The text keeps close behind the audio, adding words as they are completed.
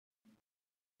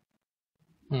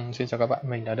Xin chào các bạn,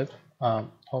 mình là Đức.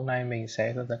 Hôm nay mình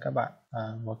sẽ hướng dẫn các bạn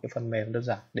một cái phần mềm đơn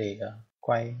giản để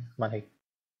quay màn hình.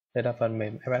 Đây là phần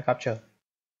mềm Fscapture.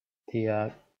 Thì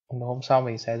hôm sau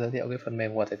mình sẽ giới thiệu cái phần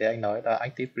mềm của thầy anh nói là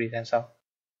Active Present sau.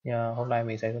 Nhưng hôm nay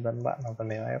mình sẽ hướng dẫn bạn bằng phần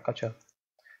mềm Fscapture.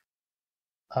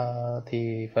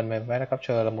 Thì phần mềm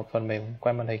Fscapture là một phần mềm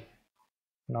quay màn hình.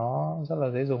 Nó rất là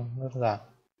dễ dùng, đơn giản.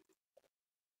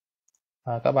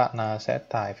 Các bạn sẽ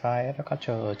tải file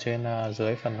Fscapture ở trên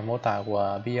dưới phần mô tả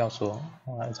của video xuống,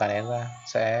 giải nén ra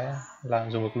sẽ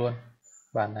làm dùng được luôn.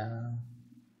 Bạn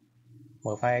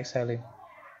mở file Excel lên.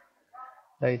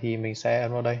 Đây thì mình sẽ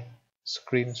ấn vào đây,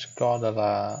 Screen Recorder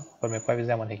là phần mềm quay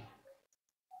video màn hình.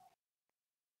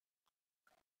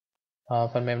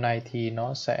 Phần mềm này thì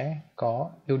nó sẽ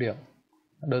có ưu điểm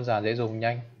đơn giản, dễ dùng,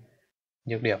 nhanh.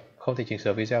 Nhược điểm không thể chỉnh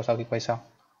sửa video sau khi quay xong.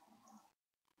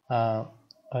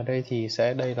 Ở đây thì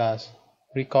đây là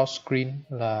Record Screen,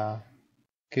 là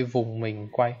cái vùng mình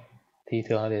quay thì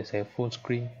thường là để sẽ full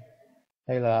screen.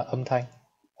 Đây là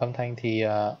âm thanh thì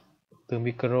từ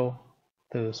micro,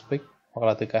 từ speak hoặc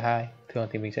là từ cả hai. Thường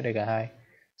thì mình sẽ để cả hai.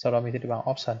 Sau đó mình sẽ đi vào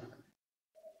option.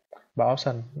 Vào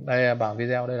option, đây là bảng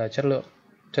video, đây là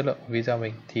chất lượng video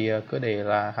mình thì cứ để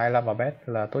là 25 và best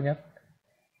là tốt nhất.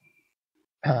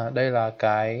 Đây là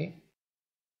cái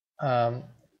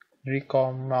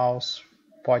record mouse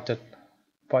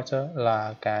pointer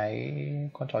là cái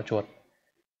con trỏ chuột.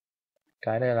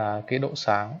 Cái đây là cái độ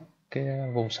sáng, cái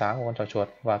vùng sáng của con trỏ chuột,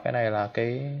 và cái này là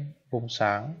cái vùng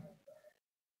sáng,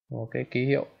 một cái ký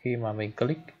hiệu khi mà mình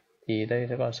click. Thì đây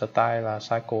sẽ còn style là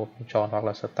cycle tròn, hoặc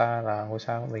là star là ngôi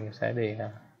sao, mình sẽ để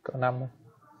cỡ 5 thôi.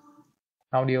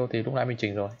 Audio thì lúc nãy mình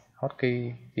chỉnh rồi,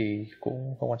 hotkey thì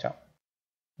cũng không quan trọng.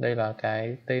 Đây là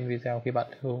cái tên video khi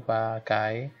bạn lưu, và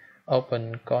cái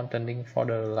open containing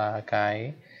folder là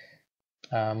cái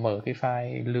mở cái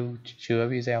file lưu chứa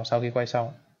video sau khi quay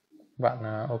xong.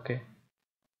 Bạn ok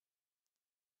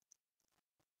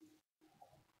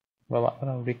và bạn bắt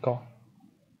đầu record.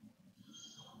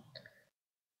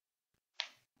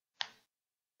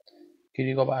 Khi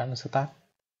record bạn start.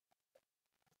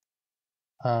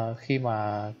 Khi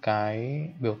mà cái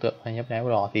biểu tượng này nhấp nháy màu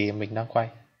đỏ thì mình đang quay.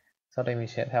 Sau đây mình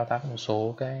sẽ thao tác một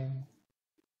số cái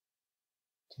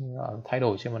thay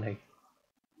đổi trên màn hình.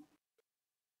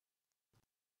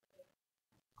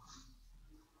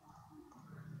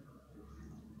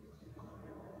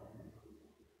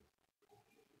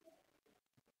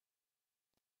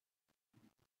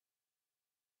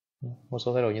 Một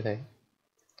số thay đổi như thế.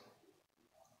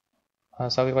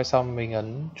 Sau khi quay xong mình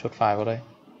ấn chuột phải vào đây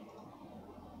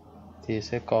thì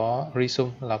sẽ có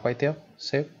resume là quay tiếp,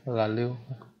 save là lưu.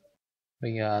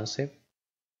 Mình ấn save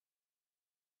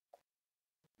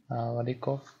và đi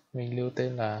code mình lưu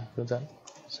tên là hướng dẫn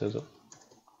sử dụng.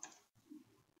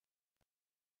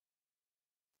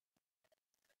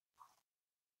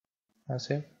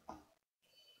 Save.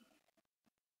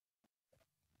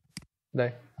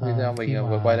 Đây, video mình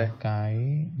vừa quay đây. Cái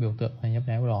biểu tượng này nhấp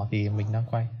nháy màu đỏ thì mình đang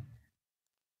quay.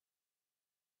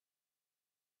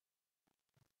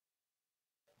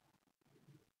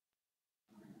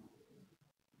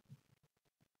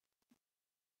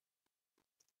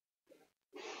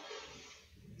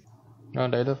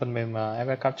 Đấy là phần mềm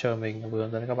Fscapture mình vừa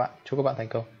hướng dẫn các bạn. Chúc các bạn thành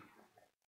công.